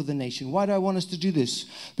turnaround for the nation. Why do I want us to do this?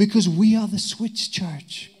 Because we are the switch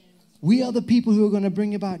church. We are the people who are going to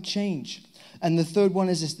bring about change. And the third one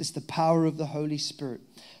is this, the power of the Holy Spirit.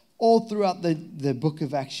 all throughout the book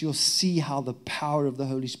of Acts, you'll see how the power of the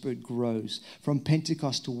Holy Spirit grows from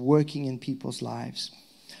Pentecost to working in people's lives.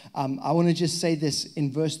 I want to just say this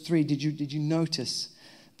in verse 3. Did you notice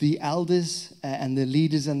the elders and the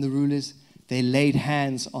leaders and the rulers, they laid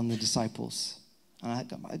hands on the disciples?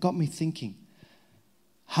 And it got me thinking,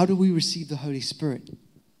 how do we receive the Holy Spirit?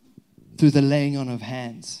 Through the laying on of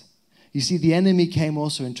hands. You see, the enemy came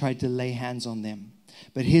also and tried to lay hands on them.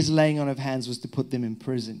 But his laying on of hands was to put them in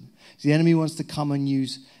prison. So the enemy wants to come and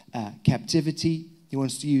use captivity. He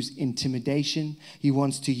wants to use intimidation. He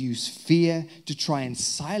wants to use fear to try and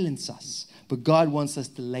silence us. But God wants us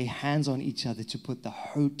to lay hands on each other to put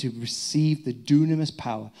to receive the dunamis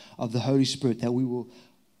power of the Holy Spirit, that we will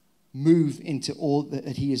move into all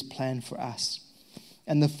that He has planned for us.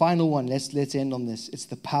 And the final one, let's end on this. It's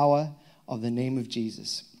the power of the name of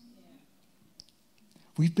Jesus.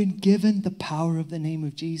 We've been given the power of the name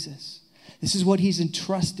of Jesus. This is what He's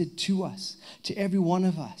entrusted to us, to every one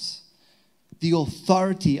of us. The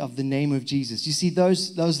authority of the name of Jesus. You see,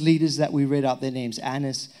 those leaders that we read out their names,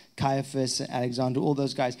 Annas, Caiaphas, Alexander, all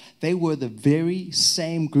those guys, they were the very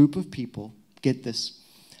same group of people, get this,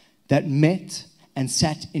 that met and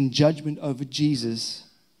sat in judgment over Jesus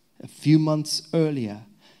a few months earlier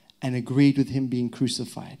and agreed with Him being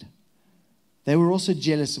crucified. They were also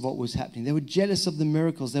jealous of what was happening. They were jealous of the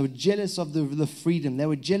miracles. They were jealous of the freedom. They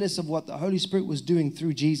were jealous of what the Holy Spirit was doing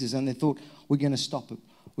through Jesus. And they thought, we're going to stop it.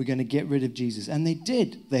 We're going to get rid of Jesus. And they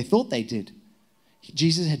did. They thought they did.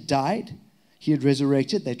 Jesus had died. He had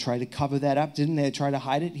resurrected. They tried to cover that up, didn't they? They tried to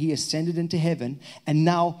hide it. He ascended into heaven. And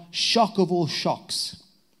now, shock of all shocks,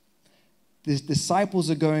 the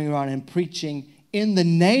disciples are going around and preaching in the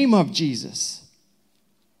name of Jesus.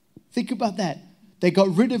 Think about that. They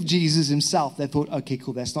got rid of Jesus Himself. They thought, okay,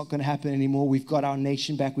 cool, that's not going to happen anymore. We've got our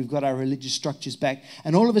nation back. We've got our religious structures back.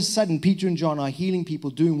 And all of a sudden, Peter and John are healing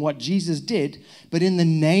people, doing what Jesus did, but in the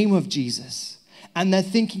name of Jesus. And they're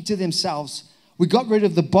thinking to themselves, we got rid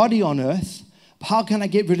of the body on earth. How can I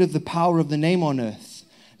get rid of the power of the name on earth?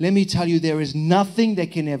 Let me tell you, there is nothing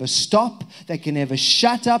that can ever stop, that can ever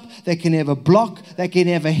shut up, that can ever block, that can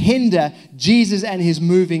ever hinder Jesus and His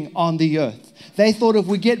moving on the earth. They thought if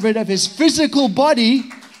we get rid of His physical body,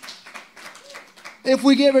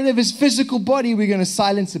 we're going to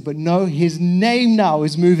silence it. But no, His name now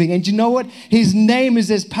is moving. And you know what? His name is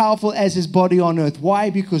as powerful as His body on earth. Why?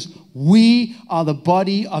 Because we are the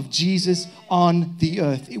body of Jesus on the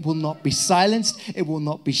earth. It will not be silenced. It will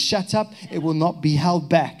not be shut up. It will not be held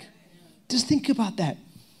back. Just think about that.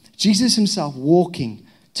 Jesus Himself walking,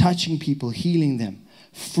 touching people, healing them,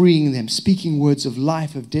 freeing them, speaking words of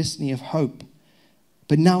life, of destiny, of hope.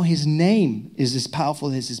 But now His name is as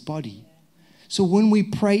powerful as His body. So when we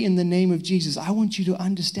pray in the name of Jesus, I want you to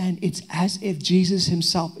understand it's as if Jesus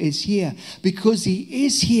Himself is here, because He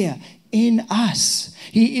is here in us.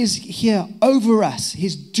 He is here over us.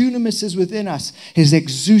 His dunamis is within us. His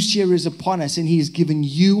exousia is upon us, and He has given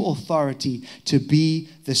you authority to be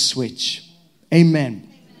the switch. Amen.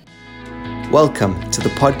 Welcome to the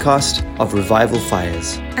podcast of Revival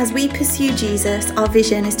Fires. As we pursue Jesus, our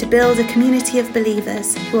vision is to build a community of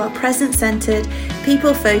believers who are present-centered,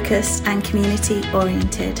 people-focused, and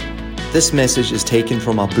community-oriented. This message is taken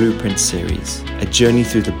from our Blueprint series, a journey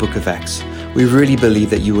through the book of Acts. We really believe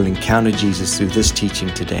that you will encounter Jesus through this teaching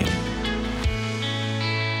today.